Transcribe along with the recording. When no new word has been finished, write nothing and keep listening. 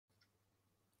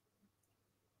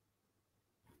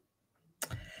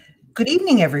Good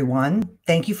evening, everyone.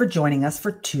 Thank you for joining us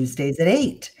for Tuesdays at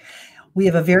 8. We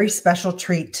have a very special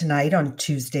treat tonight on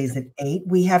Tuesdays at 8.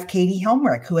 We have Katie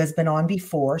Helmreich, who has been on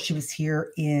before. She was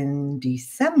here in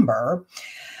December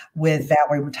with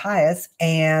Valerie Matthias.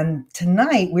 And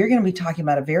tonight we're going to be talking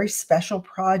about a very special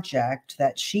project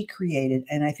that she created.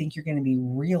 And I think you're going to be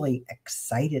really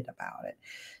excited about it.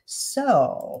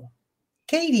 So,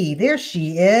 Katie, there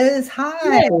she is.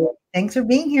 Hi. Hello. Thanks for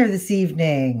being here this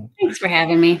evening. Thanks for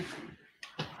having me.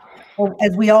 Well,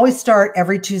 as we always start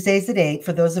every Tuesdays at 8,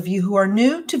 for those of you who are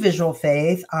new to visual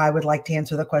faith, I would like to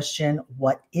answer the question,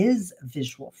 what is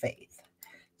visual faith?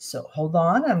 So hold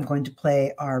on, I'm going to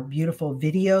play our beautiful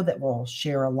video that will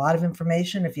share a lot of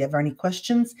information. If you have any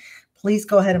questions, please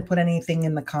go ahead and put anything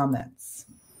in the comments.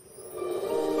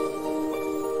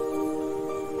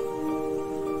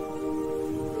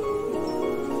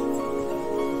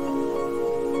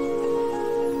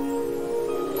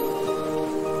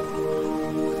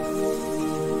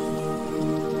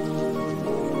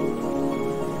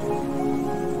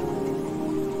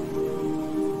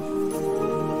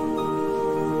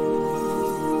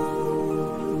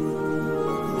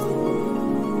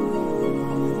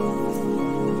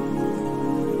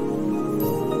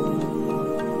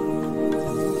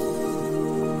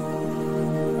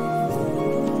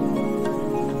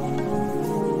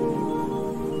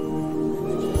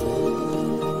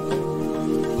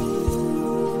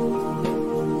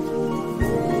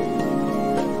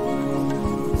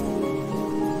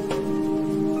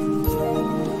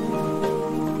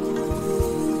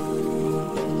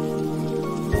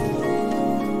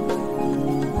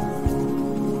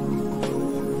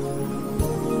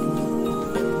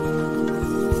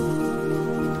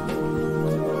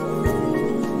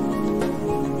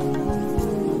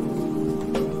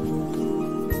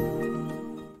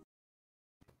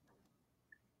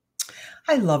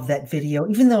 I love that video,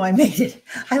 even though I made it.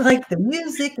 I like the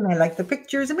music and I like the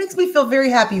pictures. It makes me feel very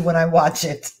happy when I watch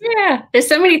it. Yeah, there's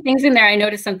so many things in there. I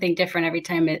notice something different every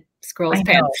time it scrolls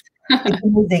past. It's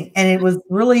amazing. And it was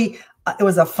really, it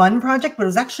was a fun project, but it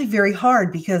was actually very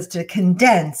hard because to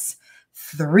condense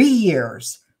 3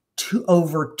 years to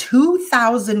over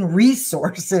 2,000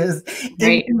 resources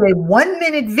Right. into a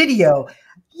 1-minute video,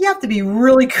 you have to be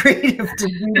really creative to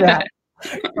do that.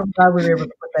 I'm glad we were able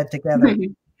to put that together.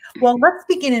 Well, let's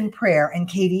begin in prayer. And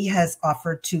Katie has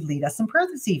offered to lead us in prayer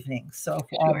this evening. So if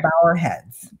we'll all bow our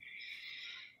heads.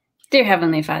 Dear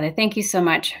Heavenly Father, thank you so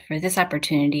much for this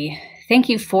opportunity. Thank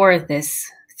you for this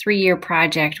 3-year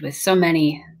project with so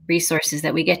many resources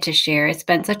that we get to share. It's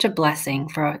been such a blessing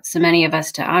for so many of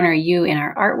us to honor you in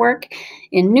our artwork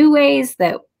in new ways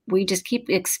that we just keep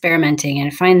experimenting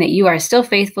and find that you are still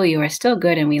faithful, you are still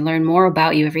good, and we learn more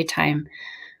about you every time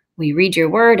we read your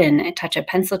word and touch a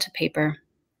pencil to paper.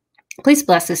 Please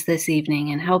bless us this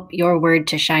evening and help your word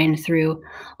to shine through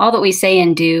all that we say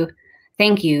and do.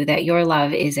 Thank you that your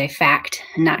love is a fact,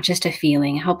 not just a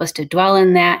feeling. Help us to dwell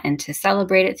in that and to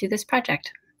celebrate it through this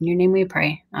project. In your name we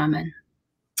pray. Amen.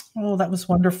 Oh, that was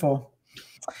wonderful.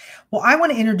 Well, I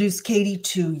want to introduce Katie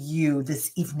to you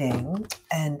this evening,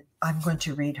 and I'm going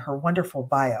to read her wonderful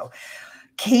bio.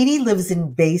 Katie lives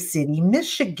in Bay City,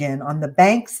 Michigan, on the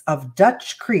banks of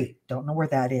Dutch Creek. Don't know where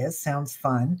that is. Sounds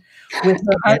fun. With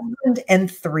her husband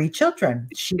and 3 children.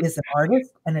 She is an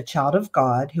artist and a child of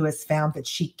God who has found that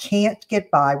she can't get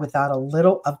by without a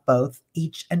little of both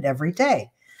each and every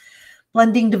day.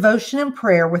 Blending devotion and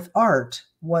prayer with art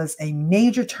was a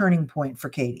major turning point for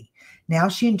Katie. Now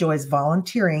she enjoys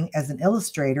volunteering as an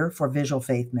illustrator for Visual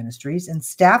Faith Ministries and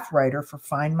staff writer for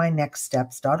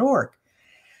findmynextsteps.org.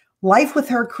 Life with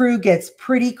her crew gets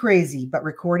pretty crazy, but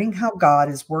recording how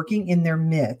God is working in their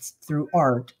midst through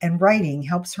art and writing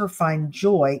helps her find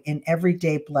joy in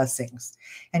everyday blessings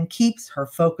and keeps her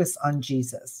focus on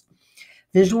Jesus.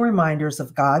 Visual reminders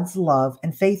of God's love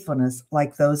and faithfulness,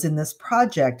 like those in this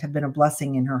project, have been a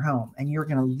blessing in her home. And you're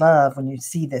going to love when you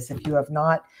see this. If you have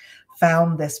not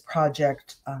found this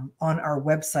project on our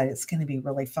website, it's going to be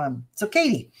really fun. So,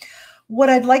 Katie, what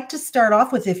I'd like to start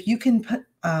off with, if you can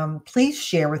please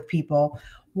share with people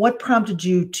what prompted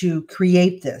you to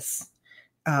create this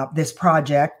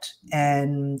project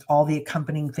and all the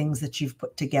accompanying things that you've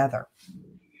put together.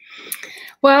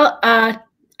 Well,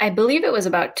 I believe it was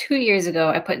about 2 years ago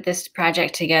I put this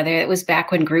project together. It was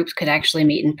back when groups could actually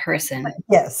meet in person.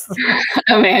 Yes.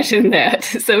 Imagine that.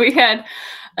 So we had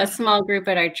a small group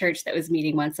at our church that was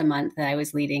meeting once a month that I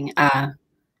was leading.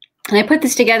 And I put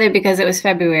this together because it was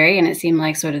February and it seemed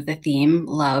like sort of the theme,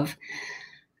 love.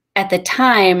 At the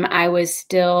time, I was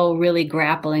still really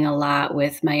grappling a lot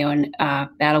with my own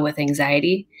battle with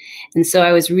anxiety. And so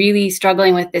I was really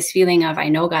struggling with this feeling of, I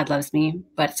know God loves me,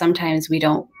 but sometimes we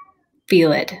don't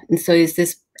feel it. And so it's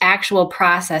this actual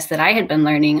process that I had been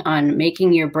learning on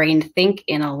making your brain think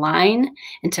in a line,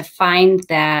 and to find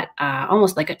that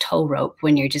almost like a tow rope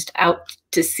when you're just out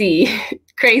to sea,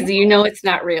 crazy, it's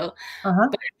not real. Uh-huh.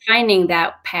 But finding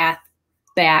that path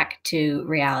back to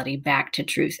reality, back to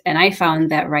truth. And I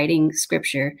found that writing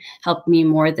scripture helped me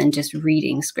more than just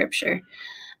reading scripture.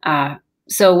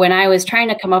 So when I was trying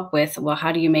to come up with, well,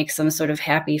 how do you make some sort of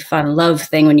happy, fun love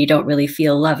thing when you don't really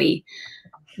feel lovey?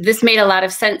 This made a lot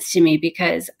of sense to me,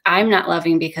 because I'm not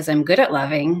loving because I'm good at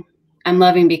loving. I'm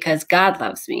loving because God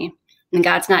loves me. And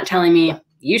God's not telling me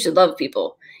you should love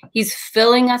people. He's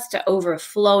filling us to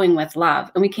overflowing with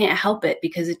love. And we can't help it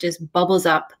because it just bubbles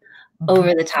up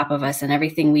over the top of us, and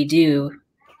everything we do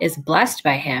is blessed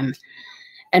by him.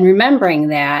 And remembering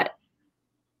that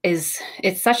it's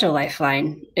such a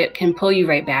lifeline. It can pull you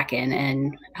right back in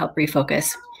and help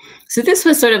refocus. So this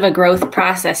was sort of a growth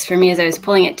process for me as I was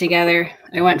pulling it together.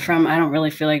 I went from, I don't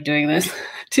really feel like doing this,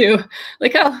 to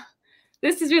like, oh,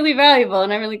 this is really valuable.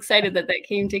 And I'm really excited that that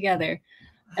came together.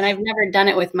 And I've never done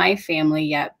it with my family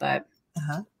yet, but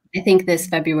I think this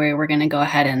February we're going to go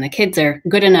ahead, and the kids are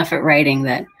good enough at writing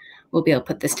that we'll be able to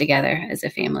put this together as a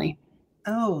family.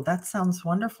 Oh, that sounds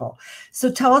wonderful.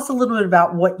 So tell us a little bit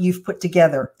about what you've put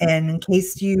together. And in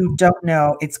case you don't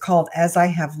know, it's called As I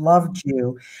Have Loved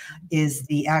You, is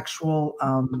the actual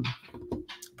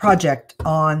project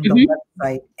on the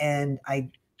website. And I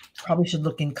probably should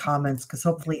look in comments, because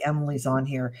hopefully Emily's on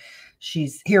here.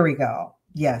 Here we go.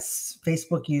 Yes,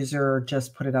 Facebook user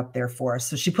just put it up there for us.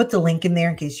 So she put the link in there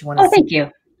in case you want to see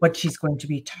what she's going to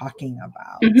be talking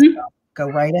about. So go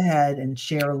right ahead and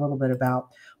share a little bit about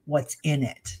what's in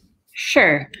it.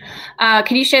 Sure.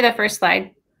 Can you share the first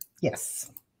slide?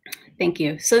 Yes. Thank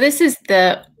you. So this is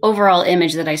the overall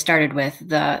image that I started with,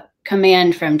 the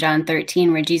command from John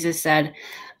 13, where Jesus said,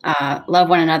 love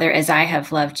one another as I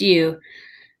have loved you.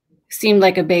 Seemed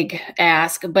like a big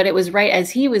ask, but it was right as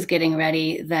he was getting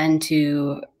ready then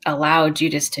to allow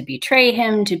Judas to betray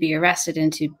him, to be arrested,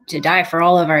 and to die for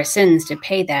all of our sins, to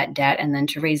pay that debt, and then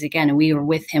to raise again. And we were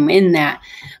with him in that.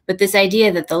 But this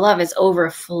idea that the love is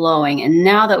overflowing. And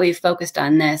now that we've focused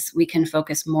on this, we can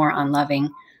focus more on loving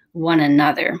one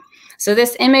another. So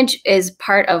this image is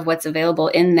part of what's available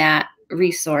in that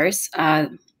resource.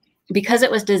 Because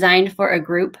it was designed for a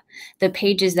group, the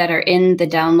pages that are in the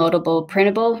downloadable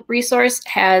printable resource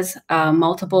has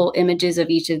multiple images of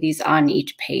each of these on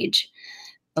each page.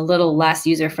 A little less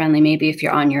user-friendly maybe if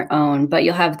you're on your own, but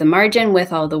you'll have the margin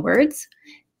with all the words,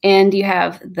 and you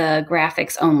have the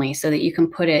graphics only, so that you can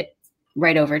put it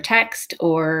right over text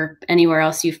or anywhere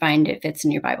else you find it fits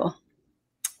in your Bible.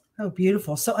 Oh,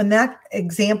 beautiful. So in that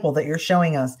example that you're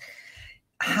showing us,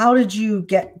 how did you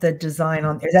get the design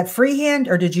on? Is that freehand,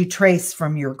 or did you trace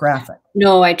from your graphic?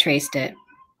 No, I traced it.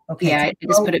 Okay. Yeah, I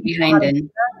just put it behind it.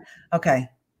 Okay.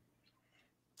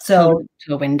 So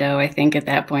to a window, I think at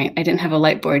that point. I didn't have a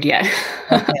light board yet,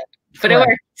 okay. But it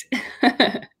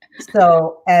worked.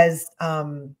 So as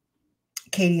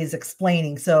Katie is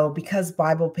explaining, so because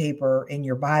Bible paper in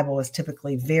your Bible is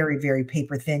typically very, very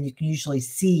paper thin, you can usually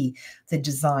see the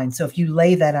design. So if you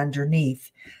lay that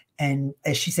underneath, and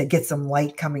as she said, get some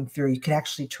light coming through, you could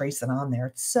actually trace it on there.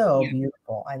 It's so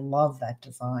beautiful. I love that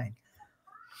design.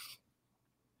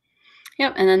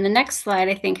 Yep. And then the next slide,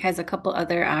 I think, has a couple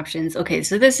other options. Okay,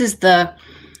 so this is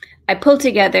I pulled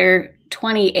together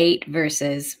 28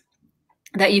 verses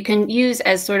that you can use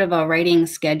as sort of a writing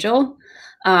schedule.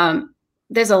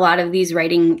 There's a lot of these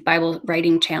Bible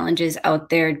writing challenges out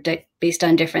there based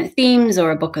on different themes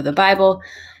or a book of the Bible.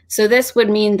 So this would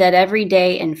mean that every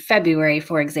day in February,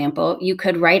 for example, you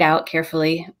could write out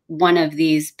carefully one of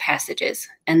these passages.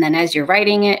 And then as you're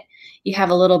writing it, you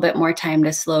have a little bit more time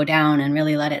to slow down and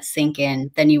really let it sink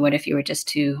in than you would if you were just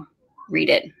to read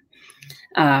it.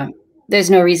 There's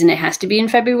no reason it has to be in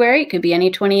February. It could be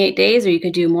any 28 days, or you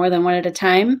could do more than one at a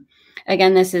time.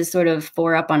 Again, this is sort of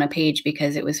 4 up on a page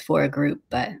because it was for a group,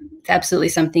 but it's absolutely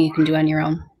something you can do on your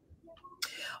own.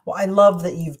 Well, I love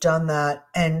that you've done that.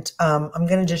 And I'm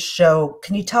going to just show,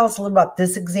 can you tell us a little about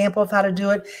this example of how to do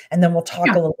it? And then we'll talk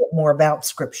a little bit more about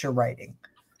scripture writing.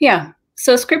 Yeah.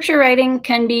 So scripture writing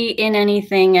can be in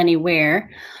anything,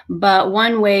 anywhere. But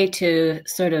one way to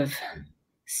sort of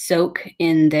soak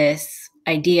in this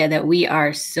idea that we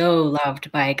are so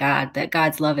loved by God, that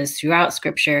God's love is throughout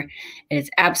scripture, it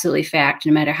is absolutely fact,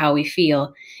 no matter how we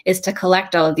feel, is to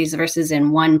collect all of these verses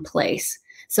in one place.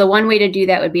 So one way to do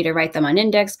that would be to write them on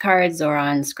index cards or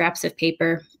on scraps of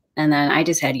paper. And then I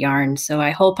just had yarn. So I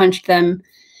hole punched them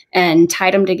and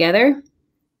tied them together.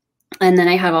 And then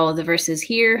I have all of the verses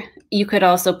here. You could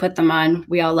also put them on,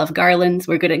 we all love garlands.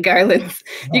 We're good at garlands.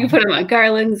 You could put them on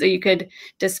garlands, or you could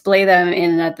display them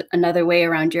in another way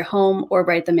around your home, or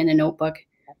write them in a notebook.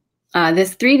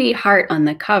 This 3D heart on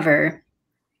the cover,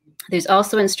 there's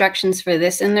also instructions for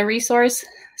this in the resource.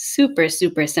 Super,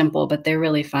 super simple, but they're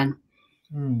really fun.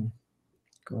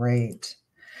 Great.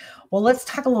 Well, let's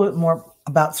talk a little bit more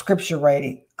about scripture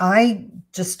writing. I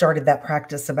just started that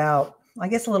practice about, I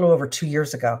guess, a little over 2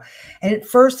 years ago. And at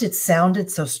first it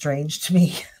sounded so strange to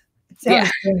me. It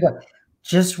sounded strange, like,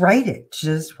 just write it.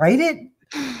 Just write it.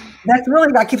 That's really,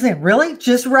 I keep saying, really?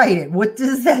 Just write it. What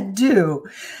does that do?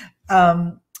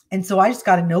 And so I just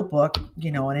got a notebook,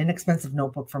 an inexpensive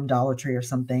notebook from Dollar Tree or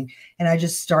something. And I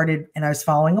just started, and I was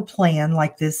following a plan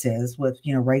like this is with,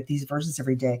 write these verses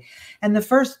every day. And the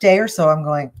first day or so I'm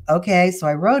going, okay, so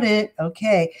I wrote it.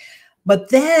 Okay. But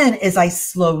then as I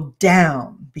slowed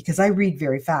down, because I read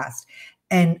very fast,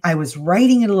 and I was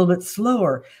writing it a little bit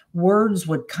slower, words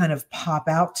would kind of pop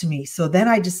out to me. So then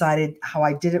I decided how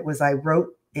I did it was I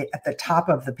wrote it at the top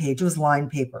of the page. It was lined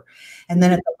paper. And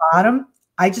then at the bottom,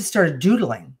 I just started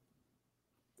doodling.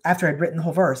 After I'd written the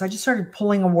whole verse, I just started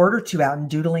pulling a word or two out and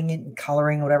doodling it and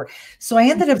coloring, whatever. So I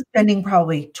ended up spending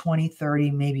probably 20,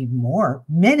 30, maybe more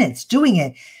minutes doing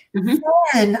it.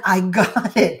 Then I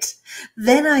got it.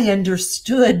 Then I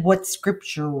understood what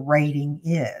scripture writing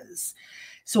is.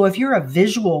 So if you're a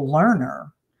visual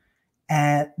learner,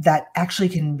 that actually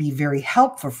can be very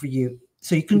helpful for you.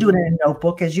 So you can do it in a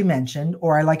notebook, as you mentioned,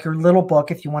 or I like your little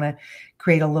book if you want to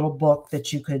create a little book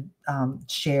that you could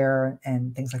share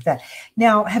and things like that.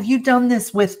 Now, have you done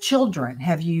this with children?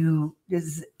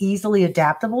 Is it easily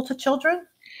adaptable to children?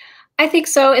 I think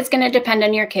so. It's going to depend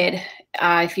on your kid.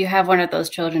 If you have one of those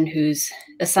children who's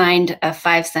assigned a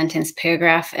 5-sentence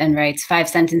paragraph and writes 5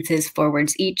 sentences, 4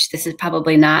 words each, this is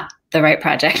probably not the right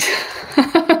project.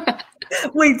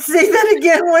 Wait, say that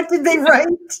again. What did they write?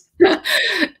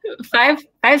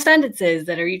 five sentences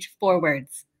that are each 4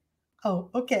 words. Oh,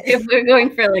 okay. If we're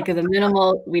going for like the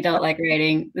minimal, we don't like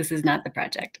writing, this is not the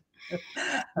project.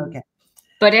 Okay.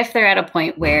 But if they're at a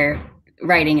point where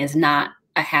writing is not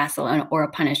a hassle or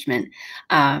a punishment,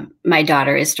 my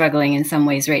daughter is struggling in some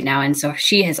ways right now. And so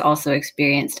she has also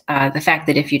experienced the fact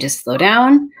that if you just slow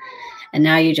down and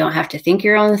now you don't have to think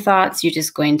your own thoughts, you're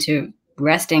just going to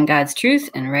rest in God's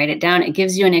truth and write it down. It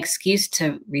gives you an excuse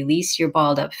to release your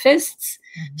balled up fists,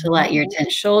 to let your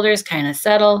tense shoulders kind of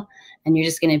settle, and you're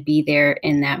just going to be there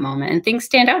in that moment. And things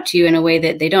stand out to you in a way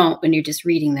that they don't when you're just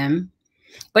reading them.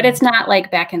 But it's not like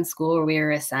back in school where we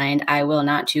were assigned, I will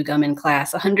not chew gum in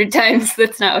class 100 times.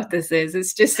 That's not what this is.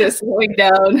 It's just a slowing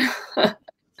down.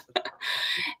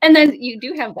 And then you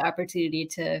do have the opportunity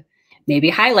to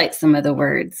maybe highlight some of the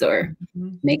words or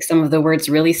make some of the words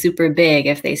really super big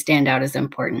if they stand out as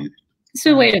important. It's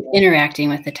a way of interacting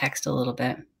with the text a little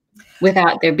bit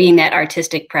without there being that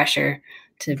artistic pressure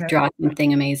to draw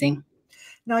something amazing.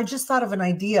 Now, I just thought of an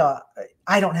idea.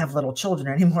 I don't have little children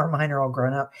anymore. Mine are all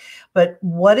grown up. But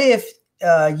what if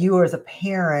you as a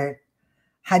parent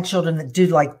had children that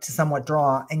did like to somewhat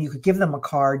draw, and you could give them a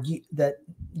card that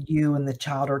you and the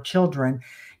child or children,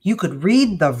 you could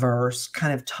read the verse,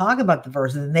 kind of talk about the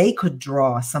verse, and they could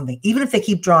draw something, even if they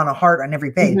keep drawing a heart on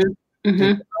every page. It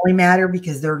doesn't really matter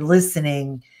because they're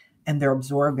listening and they're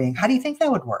absorbing. How do you think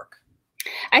that would work?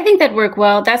 I think that'd work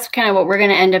well. That's kind of what we're going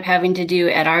to end up having to do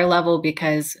at our level,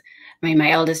 because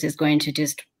my eldest is going to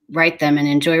just write them and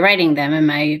enjoy writing them. And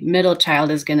my middle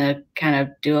child is going to kind of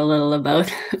do a little of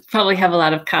both, probably have a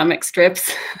lot of comic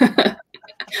strips,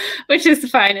 which is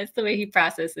fine. It's the way he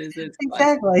processes it.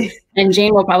 Exactly. Fun. And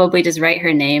Jane will probably just write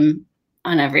her name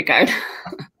on every card.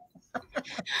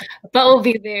 But we'll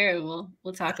be there and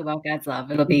we'll talk about God's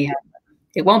love.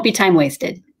 It won't be time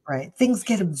wasted. Right. Things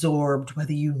get absorbed,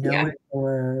 whether you know it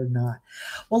or not.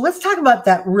 Well, let's talk about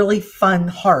that really fun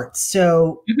heart.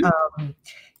 So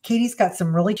Katie's got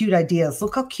some really cute ideas.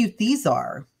 Look how cute these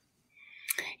are.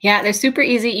 Yeah, they're super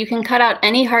easy. You can cut out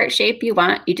any heart shape you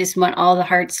want. You just want all the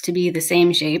hearts to be the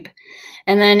same shape.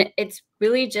 And then it's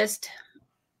really just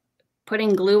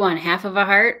putting glue on half of a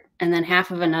heart and then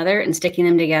half of another and sticking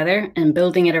them together and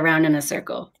building it around in a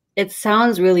circle. It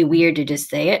sounds really weird to just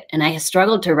say it, and I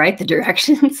struggled to write the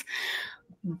directions.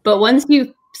 But once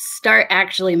you start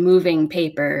actually moving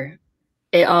paper,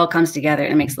 it all comes together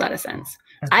and it makes a lot of sense.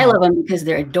 I love them because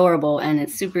they're adorable, and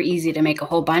it's super easy to make a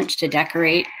whole bunch to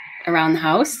decorate around the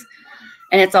house.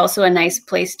 And it's also a nice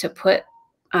place to put,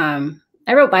 I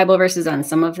wrote Bible verses on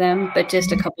some of them, but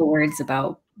just a couple words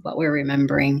about what we're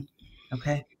remembering.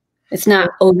 Okay. It's not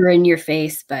over in your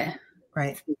face, but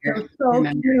right. So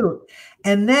cute.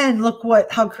 And then look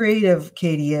how creative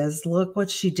Katie is. Look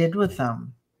what she did with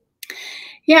them.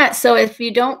 Yeah, so if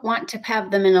you don't want to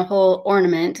have them in a whole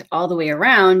ornament all the way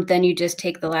around, then you just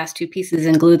take the last two pieces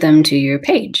and glue them to your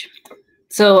page.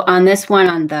 So on this one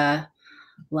on the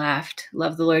left,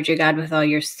 love the Lord your God with all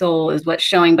your soul is what's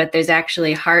showing, but there's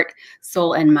actually heart,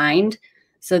 soul, and mind.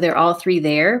 So they're all three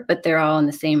there, but they're all in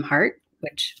the same heart,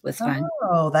 which was fun.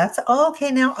 Oh, that's okay.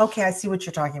 Now, okay, I see what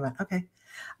you're talking about. Okay.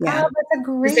 Yeah. Oh, that's a 'Cause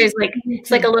great there's thing it's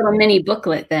like to a little mini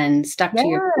booklet then stuck to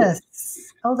your page.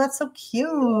 yes. Oh, that's so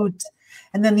cute.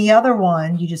 And then the other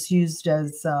one you just used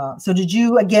as so did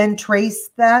you again trace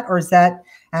that, or is that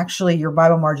actually your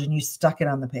Bible margin? You stuck it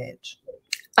on the page.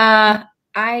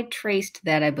 I traced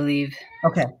that, I believe,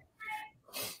 Okay.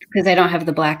 because I don't have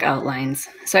the black outlines.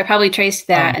 So I probably traced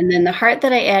that. And then the heart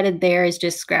that I added there is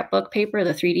just scrapbook paper,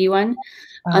 the 3D one.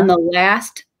 On the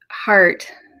last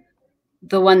heart,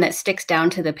 the one that sticks down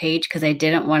to the page, because I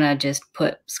didn't want to just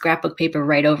put scrapbook paper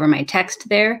right over my text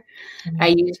there, I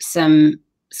used some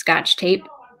Scotch tape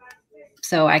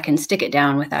so I can stick it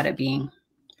down without it being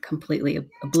completely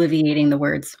obliviating the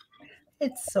words.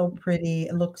 It's so pretty.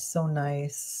 It looks so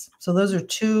nice. So those are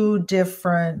two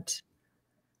different.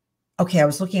 Okay, I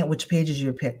was looking at which pages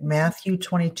you picked. Matthew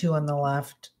 22 on the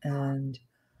left and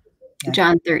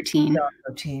John 13. John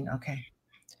 13. Okay.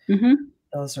 Mm-hmm.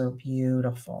 Those are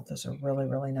beautiful. Those are really,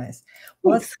 really nice.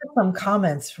 Well, let's get some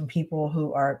comments from people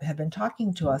who have been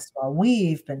talking to us while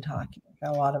we've been talking.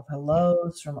 Got a lot of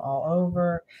hellos from all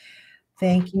over.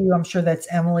 Thank you. I'm sure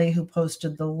that's Emily who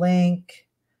posted the link.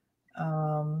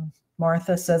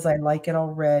 Martha says, I like it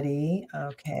already.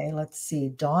 Okay, let's see.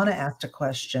 Donna asked a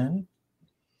question.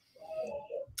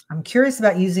 I'm curious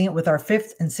about using it with our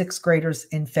 5th and 6th graders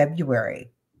in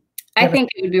February. I think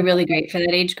it would be really great for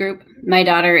that age group. My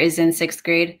daughter is in 6th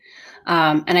grade,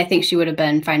 and I think she would have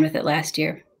been fine with it last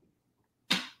year.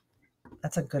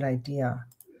 That's a good idea.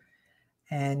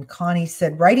 And Connie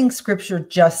said, writing scripture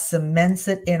just cements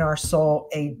it in our soul.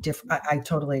 I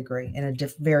totally agree, in a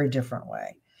very different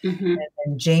way. Mm-hmm.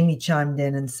 And Jamie chimed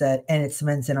in and said, and it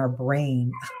cements in our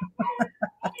brain.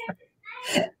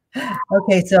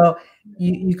 Okay, so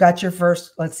you got your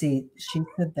first, let's see, she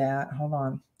said that. Hold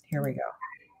on. Here we go.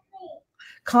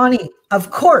 Connie, of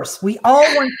course, we all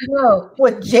want to know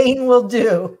what Jane will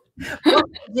do. What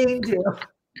will Jane do?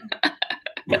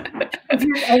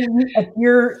 If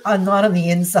you're not on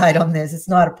the inside on this, it's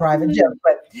not a private joke,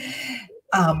 but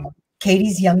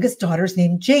Katie's youngest daughter is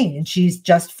named Jane, and she's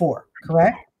just 4,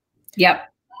 correct? Yep.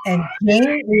 And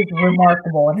Jane is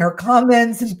remarkable in her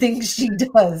comments and things she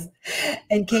does.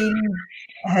 And Katie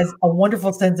has a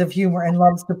wonderful sense of humor and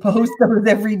loves to post those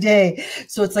every day.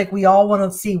 So it's like we all want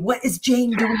to see, what is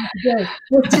Jane doing today?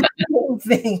 What did Jane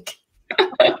think?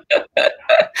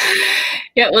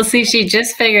 Yeah, well, see, she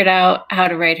just figured out how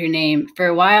to write her name. For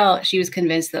a while, she was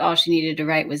convinced that all she needed to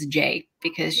write was J,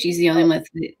 because she's the only one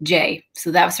with J.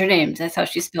 So that was her name. That's how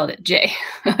she spelled it, J.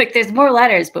 Like, there's more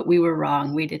letters, but we were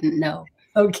wrong. We didn't know.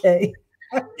 Okay.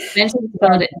 Then she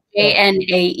spelled it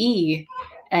Janae,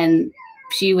 and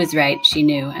she was right. She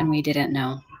knew, and we didn't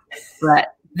know.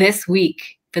 But this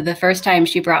week, for the first time,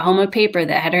 she brought home a paper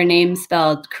that had her name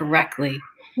spelled correctly.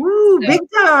 Woo, so, big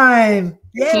time.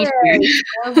 Yay.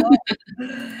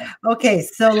 Okay,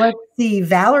 so let's see.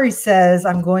 Valerie says,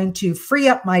 I'm going to free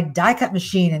up my die cut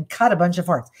machine and cut a bunch of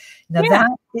hearts. Now that,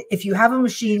 if you have a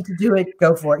machine to do it,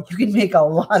 go for it. You can make a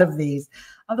lot of these.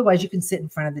 Otherwise, you can sit in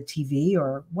front of the TV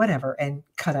or whatever and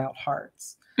cut out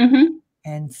hearts. Mm-hmm.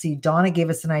 And see, Donna gave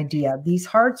us an idea. These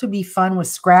hearts would be fun with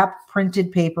scrap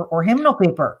printed paper or hymnal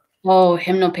paper. Oh,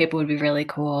 hymnal paper would be really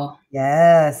cool.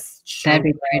 Yes. That'd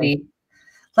be pretty.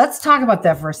 Let's talk about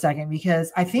that for a second, because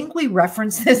I think we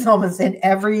reference this almost in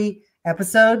every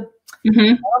episode.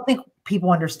 Mm-hmm. I don't think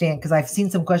people understand, because I've seen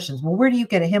some questions. Well, where do you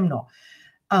get a hymnal?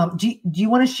 Do you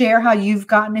want to share how you've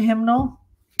gotten a hymnal?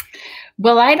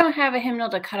 Well, I don't have a hymnal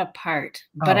to cut apart,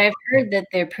 but I've heard that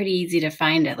they're pretty easy to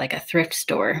find at like a thrift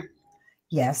store.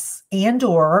 Yes, and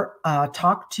or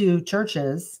talk to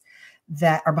churches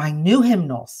that are buying new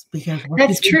hymnals, because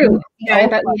that's true. Yeah, I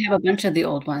bet we have a bunch of the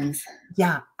old ones.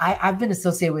 Yeah, I've been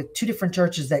associated with 2 different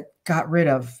churches that got rid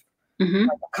of like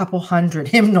a couple hundred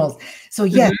hymnals. So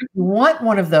yes, you want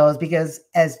one of those, because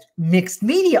as mixed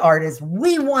media artists,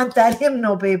 we want that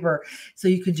hymnal paper. So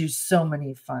you could do so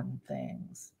many fun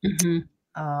things.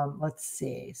 Let's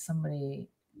see. Somebody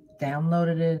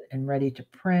downloaded it and ready to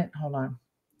print. Hold on.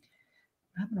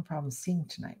 I'm having a problem seeing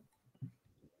tonight.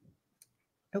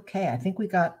 Okay, I think we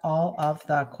got all of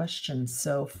the questions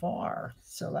so far.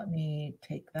 So let me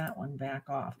take that one back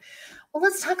off. Well,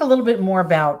 let's talk a little bit more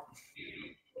about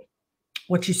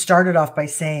what you started off by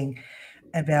saying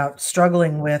about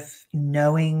struggling with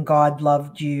knowing God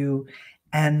loved you,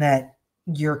 and that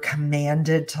you're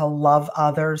commanded to love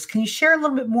others. Can you share a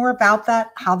little bit more about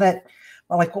that? How that,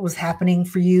 well, like what was happening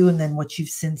for you and then what you've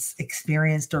since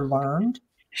experienced or learned?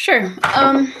 Sure.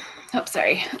 Oh,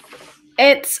 sorry.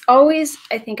 It's always,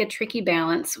 I think, a tricky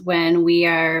balance when we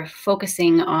are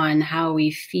focusing on how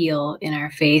we feel in our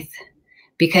faith,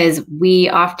 because we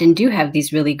often do have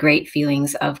these really great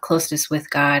feelings of closeness with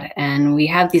God and we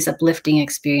have these uplifting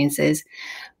experiences.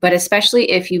 But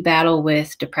especially if you battle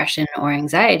with depression or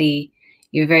anxiety,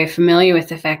 you're very familiar with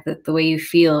the fact that the way you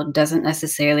feel doesn't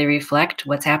necessarily reflect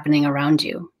what's happening around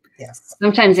you. Yes.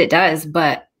 Sometimes it does,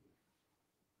 but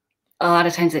a lot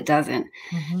of times it doesn't.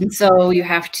 Mm-hmm. And so you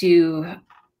have to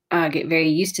get very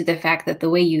used to the fact that the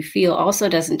way you feel also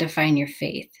doesn't define your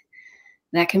faith.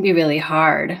 That can be really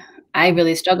hard. I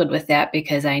really struggled with that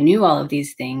because I knew all of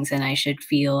these things and I should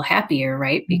feel happier,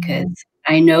 right? Because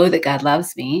I know that God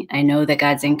loves me. I know that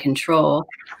God's in control,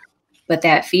 but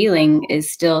that feeling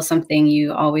is still something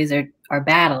you always are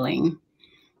battling.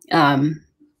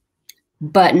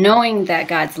 But knowing that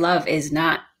God's love is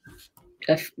not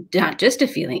just a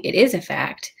feeling, it is a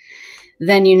fact,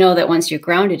 then you know that once you're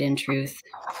grounded in truth,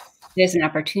 there's an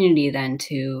opportunity then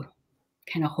to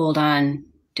kind of hold on,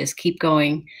 just keep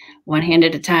going one hand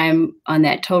at a time on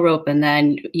that tow rope, and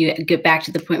then you get back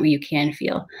to the point where you can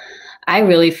feel. I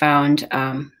really found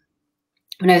when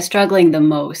I was struggling the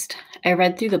most, I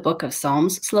read through the book of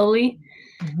Psalms slowly,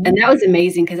 and that was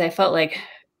amazing because I felt like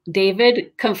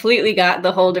David completely got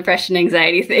the whole depression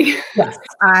anxiety thing. Yes,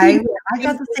 I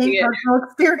got the same personal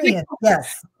experience.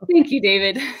 Yes. Thank you,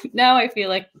 David. Now I feel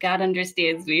like God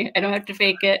understands me. I don't have to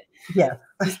fake it. Yes.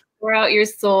 Just pour out your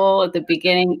soul. At the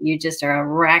beginning, you just are a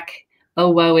wreck. Oh,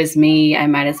 woe is me. I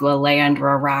might as well lay under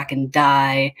a rock and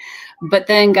die. But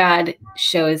then God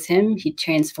shows him, he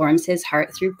transforms his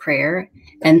heart through prayer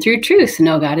and through truth.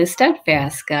 No, God is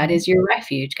steadfast. God is your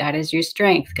refuge. God is your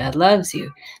strength. God loves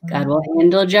you. God will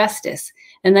handle justice.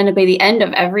 And then by the end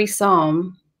of every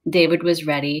psalm, David was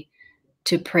ready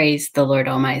to praise the Lord,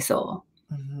 oh my soul.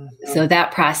 So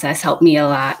that process helped me a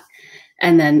lot.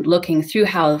 And then looking through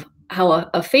how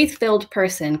a faith-filled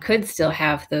person could still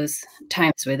have those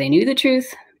times where they knew the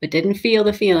truth, but didn't feel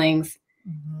the feelings,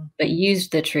 but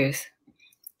used the truth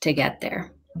to get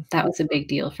there. That was a big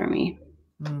deal for me.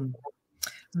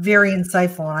 Very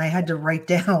insightful. And I had to write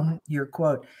down your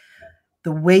quote.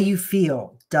 The way you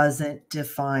feel doesn't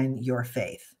define your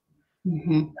faith.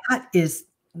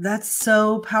 That's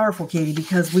so powerful, Katie,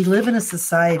 because we live in a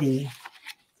society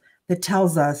that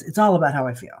tells us it's all about how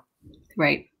I feel.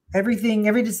 Right. Every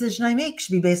decision I make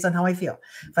should be based on how I feel.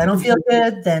 If I don't feel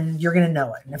good, then you're going to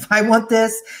know it. And if I want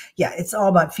this, yeah, it's all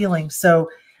about feeling. So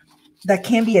that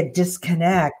can be a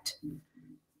disconnect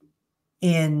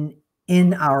in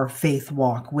our faith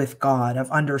walk with God, of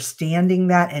understanding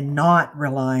that and not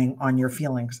relying on your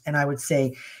feelings. And I would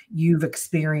say you've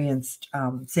experienced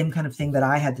same kind of thing that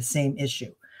I had, the same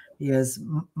issue, because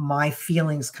my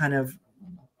feelings kind of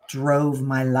drove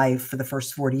my life for the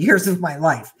first 40 years of my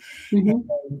life. And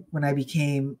when I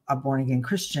became a born-again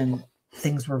Christian,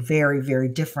 things were very, very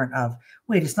different of,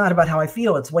 wait, it's not about how I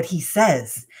feel, it's what he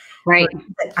says. Right.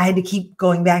 I had to keep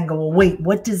going back and go, well, wait,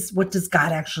 what does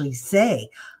God actually say?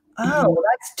 Oh,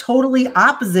 that's totally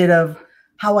opposite of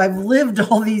how I've lived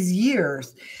all these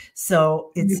years.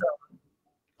 So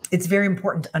it's very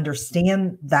important to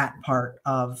understand that part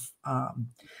of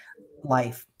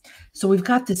life. So we've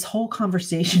got this whole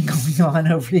conversation going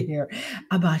on over here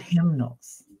about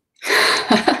hymnals.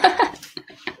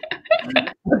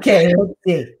 Okay, let's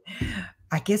see.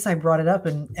 I guess I brought it up.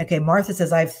 And okay, Martha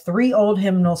says, I have 3 old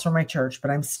hymnals from my church, but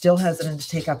I'm still hesitant to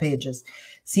take out pages.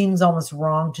 Seems almost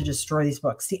wrong to destroy these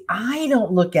books. See, I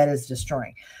don't look at it as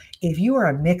destroying. If you are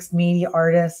a mixed media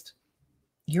artist,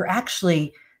 you're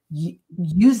actually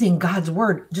using God's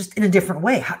word just in a different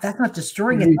way. That's not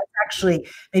destroying it. That's actually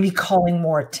maybe calling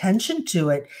more attention to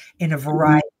it in a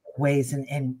variety of ways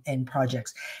and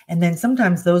projects. And then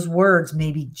sometimes those words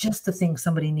may be just the thing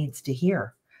somebody needs to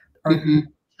hear or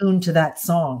tuned to that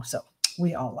song. So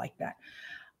we all like that.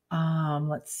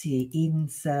 Let's see. Eden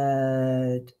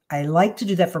said, I like to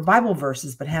do that for Bible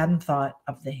verses, but hadn't thought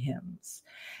of the hymns.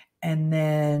 And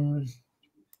then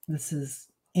this is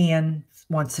Anne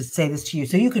wants to say this to you,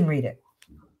 so you can read it.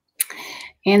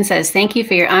 Anne says, thank you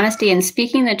for your honesty and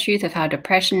speaking the truth of how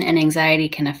depression and anxiety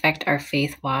can affect our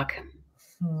faith walk.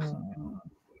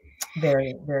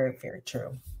 Very, very, very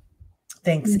true.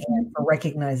 Thanks, Anne, for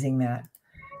recognizing that.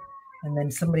 And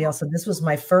then somebody else said, this was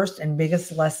my first and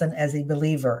biggest lesson as a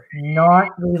believer, not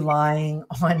relying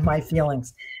on my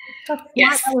feelings.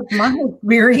 Yes. That was my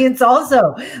experience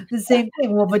also. The same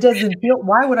thing. Well, if it doesn't feel,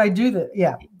 why would I do that?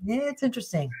 Yeah, it's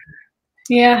interesting.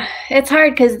 Yeah, it's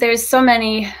hard because there's so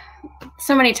many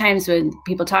times when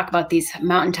people talk about these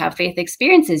mountaintop faith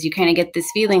experiences, you kind of get this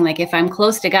feeling like if I'm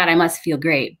close to God, I must feel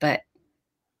great, but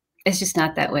it's just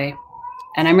not that way.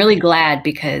 And I'm really glad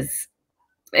because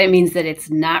it means that it's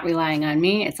not relying on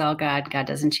me. It's all God. God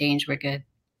doesn't change. We're good.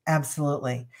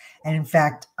 Absolutely. And in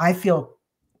fact, I feel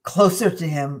closer to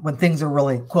him when things are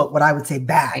really, quote, what I would say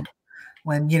bad.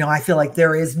 When, I feel like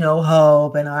there is no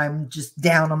hope and I'm just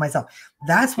down on myself.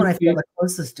 That's when I feel Mm-hmm. the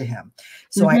closest to him.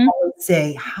 So I Mm-hmm. always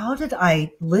say, how did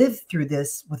I live through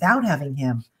this without having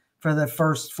him for the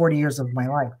first 40 years of my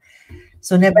life?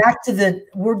 So now back to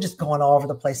we're just going all over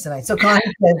the place tonight. So Connie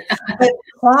said, I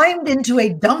climbed into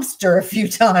a dumpster a few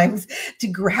times to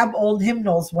grab old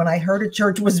hymnals when I heard a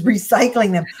church was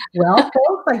recycling them. Well,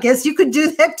 folks, I guess you could do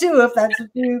that too if that's what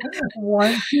you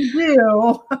want to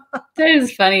do. That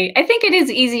is funny. I think it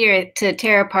is easier to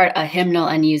tear apart a hymnal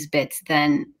and use bits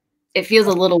than it feels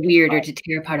a little weirder to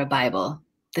tear apart a Bible.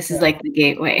 This is Yeah. like the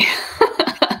gateway.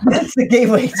 That's the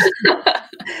gateway.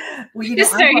 Well,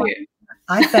 Just start here.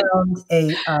 I found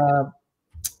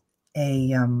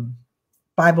a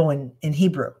Bible in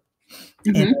Hebrew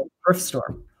in a thrift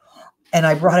store. And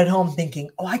I brought it home thinking,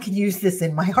 oh, I can use this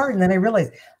in my heart. And then I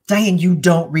realized, Diane, you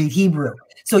don't read Hebrew.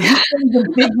 So you couldn't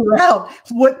even figure out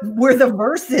where the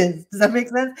verse is. Does that make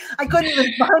sense? I couldn't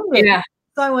even find it. Yeah.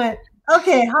 So I went,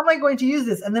 okay, how am I going to use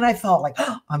this? And then I felt like,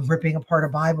 oh, I'm ripping apart a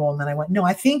Bible. And then I went, no,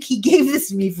 I think he gave this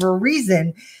to me for a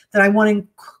reason that I want to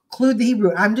include the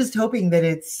Hebrew. I'm just hoping that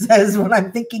it says what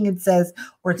I'm thinking it says,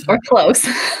 or it's Or close.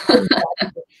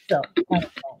 So,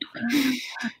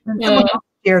 and someone else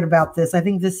shared about this. I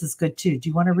think this is good too. Do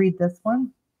you want to read this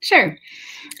one? Sure.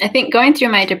 I think going through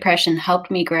my depression helped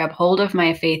me grab hold of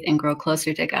my faith and grow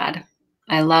closer to God.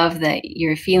 I love that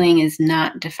your feeling is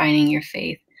not defining your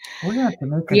faith. We're going to have to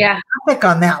make a graphic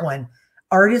on that one.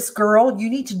 Artist girl, you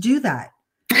need to do that.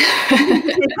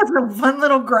 It's a fun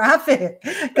little graphic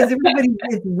because everybody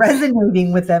is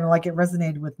resonating with them like it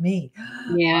resonated with me.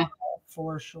 Yeah.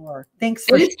 For sure. Thanks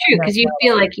for It is true because you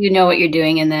feel like you know what you're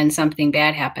doing and then something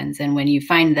bad happens. And when you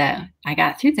find that I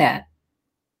got through that,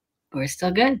 we're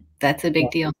still good. That's a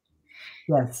big deal.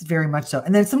 Yes, very much so.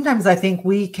 And then sometimes I think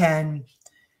we can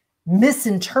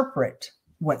misinterpret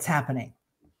what's happening.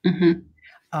 Mm-hmm.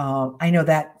 I know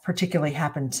that particularly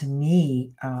happened to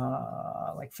me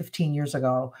like 15 years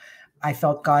ago. I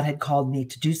felt God had called me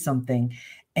to do something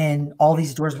and all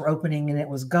these doors were opening and it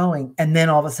was going. And then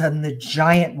all of a sudden the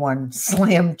giant one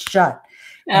slammed shut.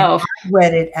 And I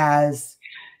read it as,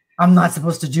 I'm not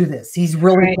supposed to do this. He's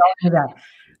really telling me that.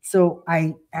 So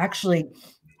I actually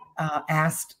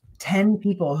asked 10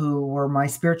 people who were my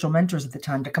spiritual mentors at the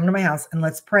time to come to my house and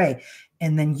let's pray.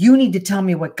 And then you need to tell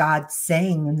me what God's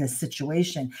saying in this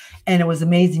situation. And it was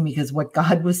amazing because what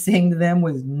God was saying to them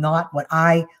was not what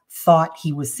I thought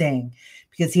he was saying,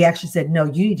 because he actually said, no,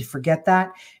 you need to forget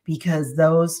that, because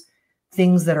those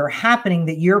things that are happening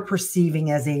that you're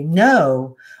perceiving as a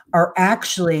no are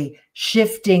actually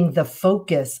shifting the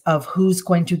focus of who's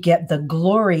going to get the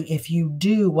glory if you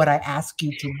do what I ask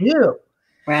you to do.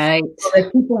 Right. So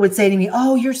that people would say to me,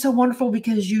 oh, you're so wonderful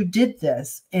because you did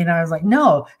this. And I was like,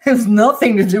 no, it has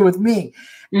nothing to do with me.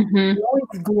 Mm-hmm. The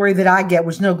only glory that I get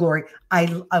was no glory.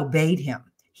 I obeyed him.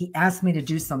 He asked me to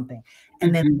do something.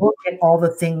 And then look at all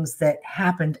the things that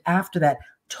happened after that,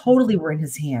 totally were in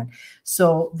his hand.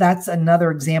 So that's another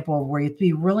example of where you have to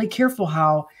be really careful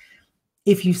how,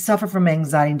 if you suffer from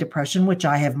anxiety and depression, which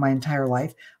I have my entire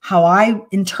life, how I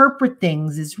interpret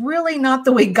things is really not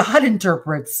the way God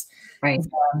interprets. Right.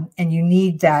 And you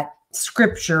need that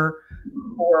scripture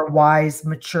for a wise,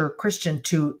 mature Christian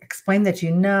to explain that to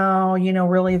you. No,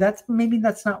 really, that's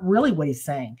not really what he's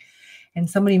saying. And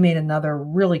somebody made another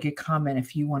really good comment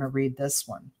if you want to read this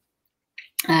one.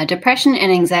 Depression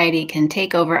and anxiety can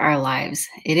take over our lives.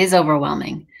 It is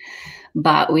overwhelming,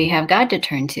 but we have God to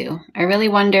turn to. I really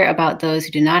wonder about those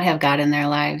who do not have God in their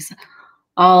lives.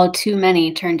 All too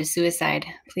many turn to suicide.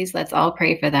 Please let's all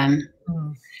pray for them.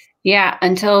 Yeah,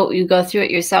 until you go through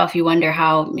it yourself, you wonder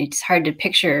how it's hard to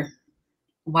picture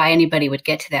why anybody would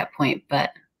get to that point. But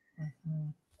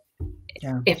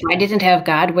if I didn't have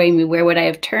God, where would I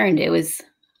have turned? It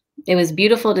was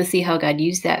beautiful to see how God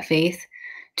used that faith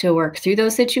to work through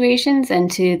those situations and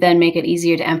to then make it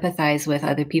easier to empathize with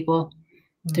other people,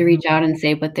 to reach out and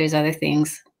say, but there's other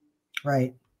things.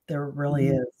 Right. There really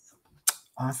is.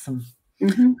 Awesome.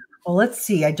 Mm-hmm. Well, let's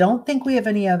see. I don't think we have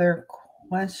any other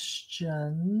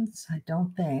questions.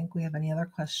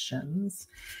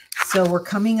 So we're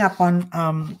coming up on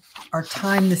our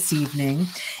time this evening.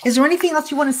 Is there anything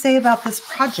else you want to say about this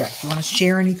project? You want to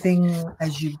share anything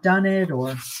as you've done it,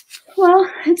 or? Well,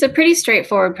 it's a pretty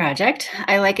straightforward project.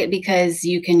 I like it because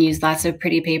you can use lots of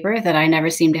pretty paper that I never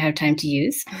seem to have time to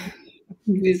use.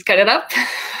 You just cut it up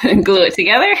and glue it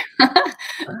together.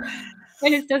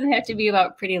 And it doesn't have to be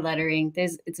about pretty lettering.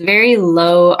 It's very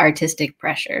low artistic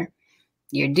pressure.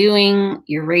 You're doing,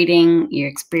 you're rating, you're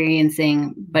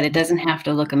experiencing, but it doesn't have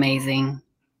to look amazing.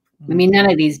 I mean,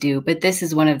 none of these do, but this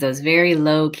is one of those very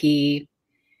low key,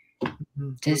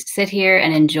 just sit here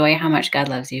and enjoy how much God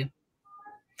loves you.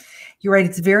 You're right.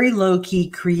 It's very low key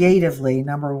creatively,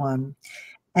 number one.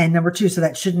 And number two, so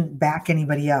that shouldn't back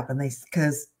anybody up. And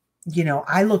because,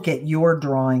 I look at your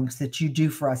drawings that you do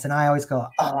for us and I always go,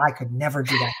 oh, I could never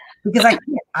do that because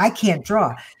I can't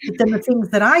draw. But then the things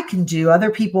that I can do, other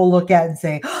people look at and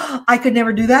say, oh, I could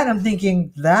never do that. And I'm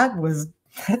thinking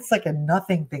that's like a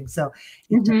nothing thing. So,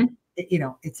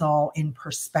 it's all in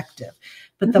perspective.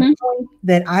 But the point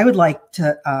that I would like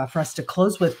to, for us to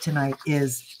close with tonight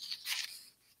is,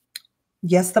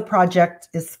 yes, the project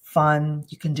is fun.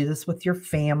 You can do this with your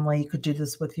family. You could do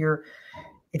this with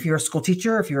if you're a school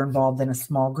teacher, if you're involved in a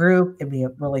small group, it'd be a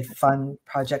really fun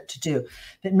project to do.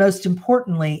 But most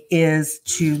importantly is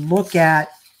to look at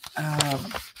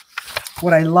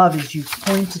what I love is you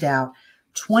pointed out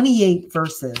 28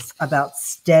 verses about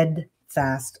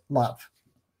steadfast love.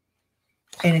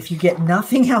 And if you get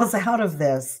nothing else out of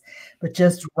this, but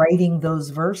just writing those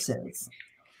verses,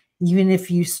 even if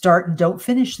you start and don't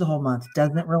finish the whole month,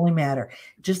 doesn't really matter.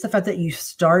 Just the fact that you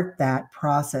start that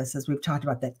process, as we've talked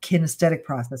about, that kinesthetic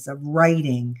process of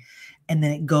writing, and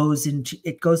then it goes into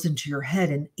your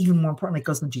head, and even more importantly, it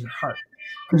goes into your heart.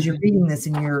 Because you're reading this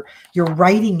and you're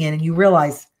writing it, and you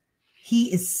realize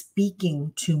he is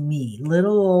speaking to me,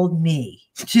 little old me,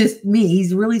 just me.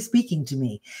 He's really speaking to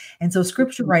me. And so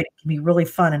scripture writing can be really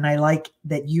fun. And I like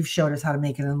that you've showed us how to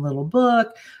make it in a little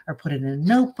book or put it in a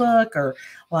notebook or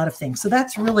a lot of things. So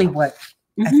that's really what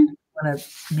I want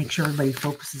to make sure everybody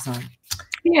focuses on.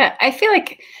 Yeah, I feel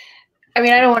like, I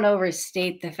don't want to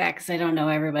overstate the fact because I don't know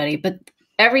everybody, but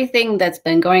everything that's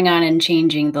been going on and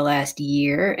changing the last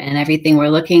year and everything we're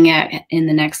looking at in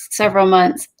the next several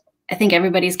months, I think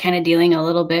everybody's kind of dealing a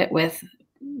little bit with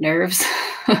nerves.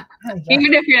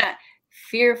 Even if you're not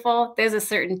fearful, there's a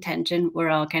certain tension we're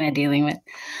all kind of dealing with.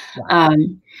 Yeah.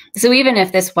 So even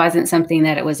if this wasn't something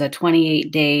that it was a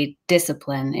 28-day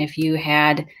discipline, if you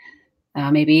had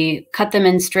maybe cut them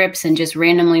in strips and just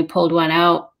randomly pulled one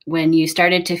out when you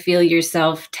started to feel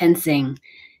yourself tensing,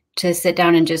 to sit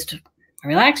down and just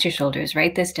relax your shoulders,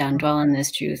 write this down, dwell on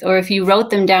this truth. Or if you wrote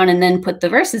them down and then put the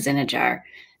verses in a jar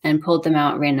and pulled them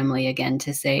out randomly again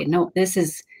to say, no, this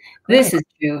is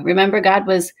true. Remember, God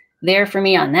was there for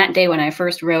me on that day when I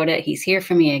first wrote it. He's here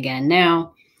for me again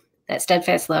now. That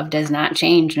steadfast love does not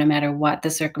change no matter what the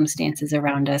circumstances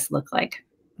around us look like.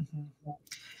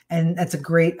 And that's a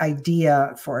great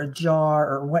idea for a jar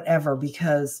or whatever,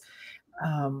 because,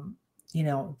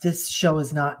 this show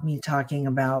is not me talking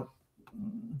about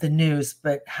the news,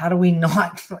 but how do we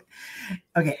not?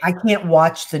 Okay, I can't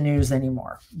watch the news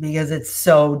anymore because it's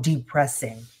so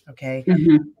depressing. Okay.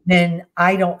 Then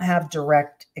I don't have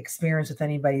direct experience with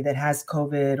anybody that has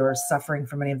COVID or is suffering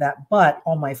from any of that, but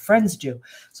all my friends do.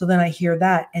 So then I hear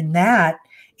that, and that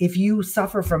if you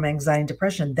suffer from anxiety and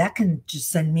depression, that can just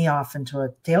send me off into a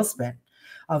tailspin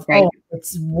of, right. Oh,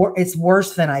 it's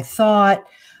worse than I thought.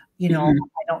 I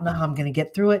don't know how I'm going to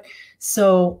get through it.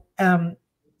 So,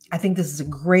 I think this is a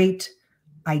great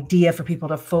idea for people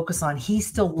to focus on. He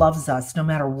still loves us no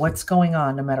matter what's going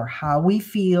on, no matter how we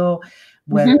feel,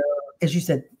 whether, as you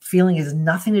said, feeling has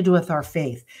nothing to do with our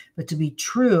faith, but to be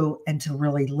true and to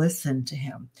really listen to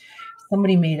him.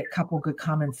 Somebody made a couple good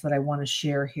comments that I want to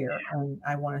share here. And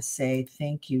I want to say,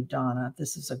 thank you, Donna.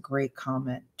 This is a great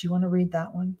comment. Do you want to read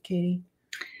that one, Katie?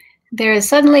 There is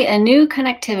suddenly a new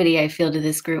connectivity I feel to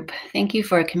this group. Thank you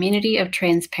for a community of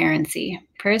transparency.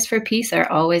 Prayers for peace are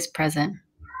always present.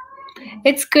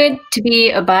 It's good to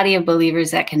be a body of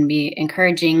believers that can be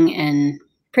encouraging and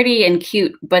pretty and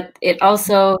cute, but it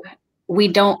also, we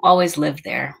don't always live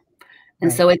there. And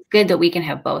right. So it's good that we can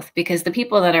have both, because the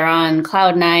people that are on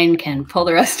cloud nine can pull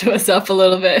the rest of us up a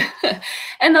little bit.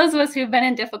 And those of us who've been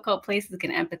in difficult places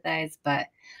can empathize, but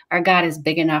our God is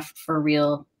big enough for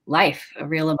real life,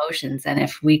 real emotions. And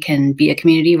if we can be a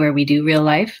community where we do real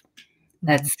life,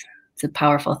 it's a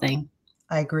powerful thing.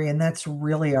 I agree. And that's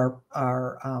really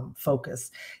our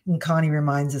focus. And Connie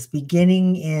reminds us,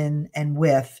 beginning in and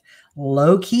with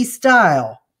low-key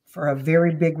style for a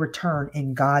very big return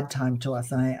in God time to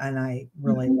us. And I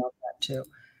really love that too.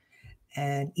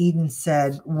 And Eden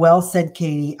said, well said,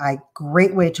 Katie.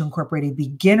 Great way to incorporate a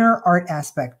beginner art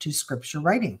aspect to scripture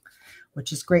writing,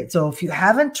 which is great. So if you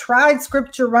haven't tried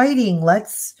scripture writing,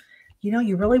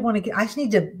 you really want to I just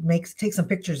need to take some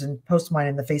pictures and post mine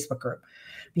in the Facebook group,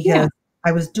 because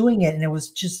I was doing it and it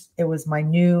was my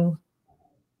new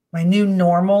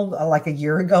normal. Like a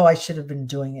year ago, I should have been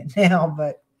doing it now,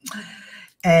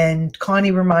 and Connie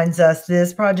reminds us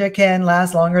this project can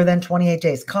last longer than 28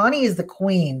 days. Connie is the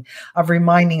queen of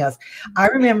reminding us. I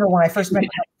remember when I first met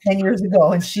her 10 years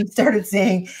ago, and she started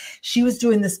saying she was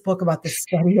doing this book about the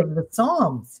study of the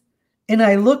Psalms. And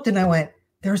I looked and I went,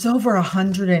 there's over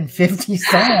 150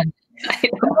 Psalms.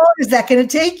 How long is that going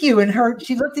to take you? And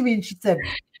she looked at me and she said,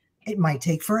 it might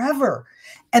take forever.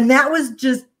 And that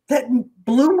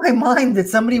blew my mind that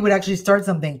somebody would actually start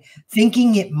something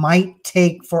thinking it might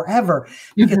take forever,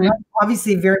 because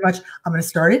obviously very much, I'm going to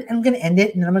start it and I'm going to end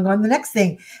it and then I'm going to go on the next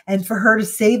thing. And for her to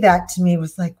say that to me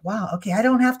was like, wow, okay, I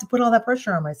don't have to put all that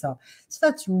pressure on myself. So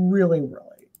that's really,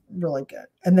 really, really good.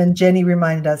 And then Jenny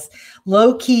reminded us,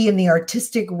 low key in the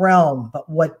artistic realm, but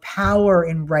what power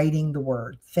in writing the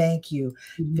word. Thank you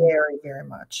very, very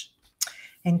much.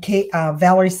 And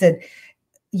Valerie said,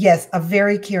 yes, a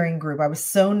very caring group. I was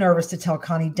so nervous to tell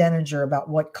Connie Denninger about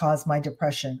what caused my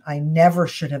depression. I never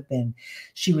should have been.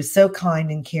 She was so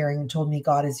kind and caring and told me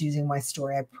God is using my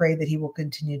story. I pray that he will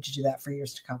continue to do that for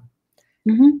years to come.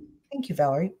 Thank you,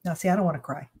 Valerie. Now, see, I don't want to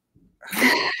cry.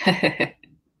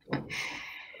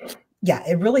 Yeah,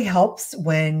 it really helps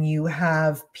when you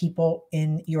have people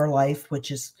in your life,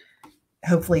 which is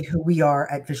hopefully who we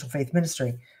are at Visual Faith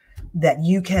Ministry, that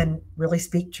you can really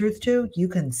speak truth to. You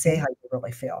can say how you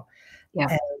really feel.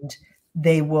 And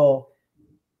they will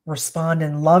respond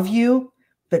and love you,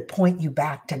 but point you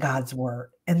back to God's word.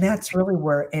 And that's really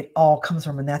where it all comes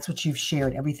from. And that's what you've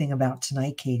shared everything about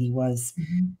tonight, Katie, was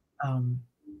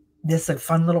this a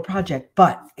fun little project,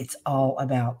 but it's all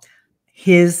about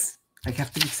his, I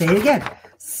have to say it again,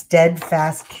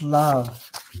 steadfast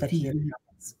love that he has.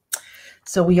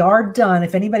 So we are done.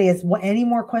 If anybody has any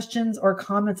more questions or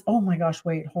comments, oh my gosh,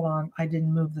 wait, hold on. I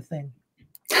didn't move the thing.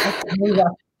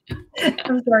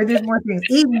 I'm sorry, there's more things.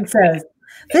 Eden says,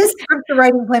 this scripture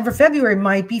writing plan for February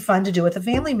might be fun to do with a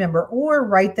family member or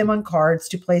write them on cards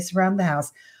to place around the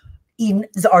house. Eden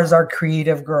is our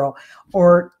creative girl.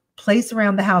 Or place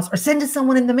around the house or send to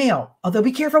someone in the mail. Although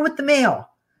be careful with the mail.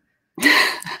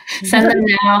 Send them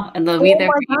now and they'll be there.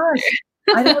 Oh my gosh.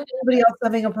 I don't know if anybody else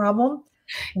having a problem.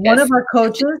 One of our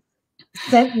coaches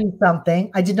sent me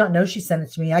something. I did not know she sent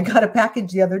it to me. I got a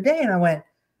package the other day and I went,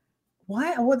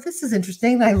 why? Well, this is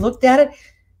interesting. And I looked at it.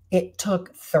 It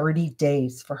took 30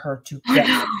 days for her to get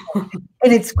it.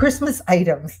 And it's Christmas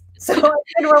items. So I said,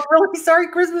 well, I'm really sorry.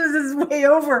 Christmas is way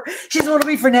over. She's going to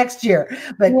be for next year.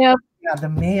 But yeah, the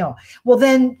mail. Well,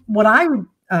 then what I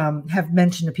have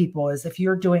mentioned to people is if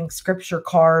you're doing scripture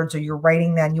cards or you're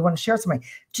writing that and you want to share something,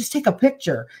 just take a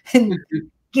picture and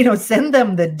send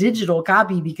them the digital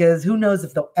copy, because who knows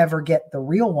if they'll ever get the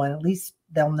real one. At least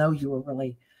they'll know you were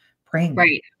really praying.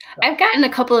 Right. So. I've gotten a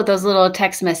couple of those little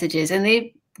text messages, and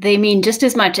they mean just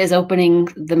as much as opening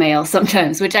the mail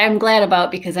sometimes, which I'm glad about,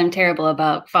 because I'm terrible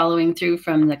about following through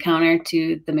from the counter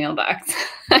to the mailbox.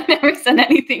 I never send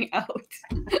anything out.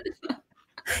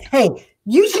 Hey,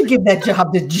 you should give that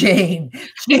job to Jane.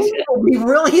 Jane will be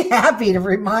really happy to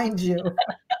remind you.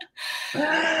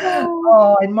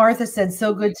 Oh, and Martha said,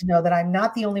 so good to know that I'm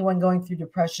not the only one going through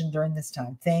depression during this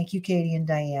time. Thank you, Katie and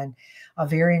Diane. A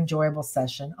very enjoyable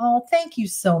session. Oh, thank you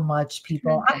so much,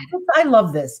 people. I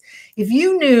love this. If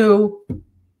you knew,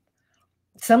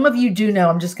 some of you do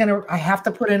know, I have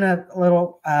to put in a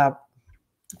little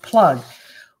plug.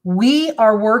 We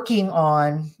are working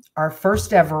on our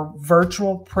first ever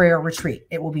virtual prayer retreat.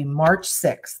 It will be March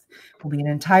 6th. It will be an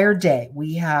entire day.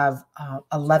 We have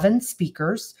 11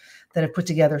 speakers that have put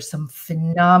together some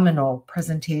phenomenal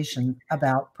presentations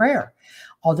about prayer,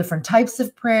 all different types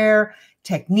of prayer,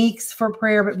 techniques for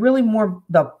prayer, but really more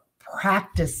the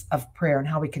practice of prayer and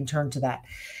how we can turn to that.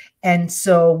 And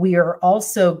so we are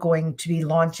also going to be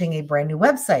launching a brand new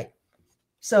website.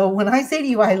 So when I say to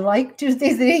you, I like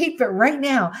Tuesdays at 8, but right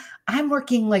now I'm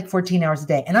working like 14 hours a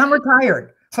day and I'm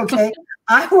retired. Okay.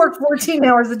 I work 14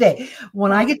 hours a day.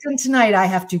 When I get done tonight, I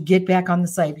have to get back on the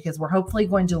site because we're hopefully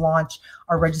going to launch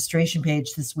our registration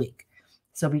page this week.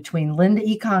 So between Linda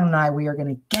Econ and I, we are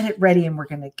going to get it ready and we're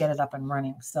going to get it up and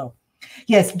running. So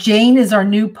yes, Jane is our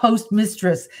new post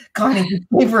mistress. Connie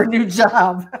gave her a new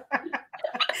job.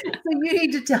 So you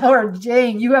need to tell her,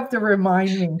 Jane, you have to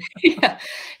remind me. Yeah,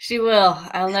 she will.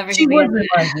 I'll never. She would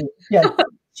remind you. Yes,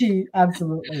 she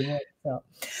absolutely would. So,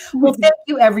 well, thank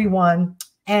you, everyone.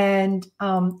 And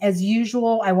as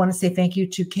usual, I want to say thank you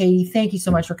to Katie. Thank you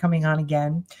so much for coming on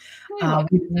again.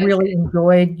 We really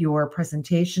enjoyed your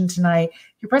presentation tonight.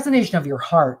 Your presentation of your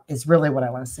heart is really what I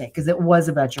want to say, because it was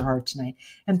about your heart tonight.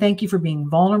 And thank you for being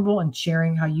vulnerable and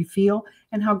sharing how you feel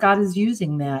and how God is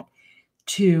using that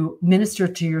to minister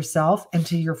to yourself and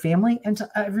to your family and to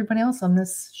everybody else on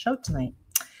this show tonight.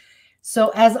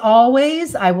 So as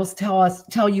always, I will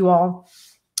tell you all,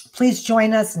 please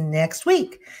join us next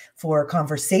week for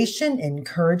conversation,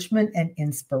 encouragement, and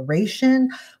inspiration.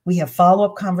 We have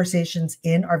follow-up conversations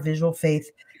in our Visual Faith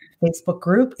Facebook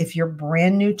group. If you're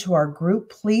brand new to our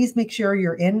group, please make sure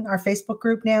you're in our Facebook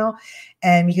group now,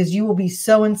 and because you will be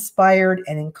so inspired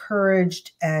and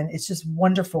encouraged, and it's just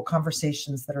wonderful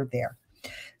conversations that are there.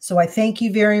 So I thank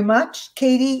you very much,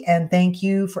 Katie, and thank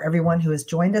you for everyone who has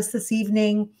joined us this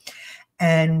evening.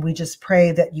 And we just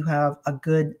pray that you have a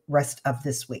good rest of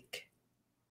this week.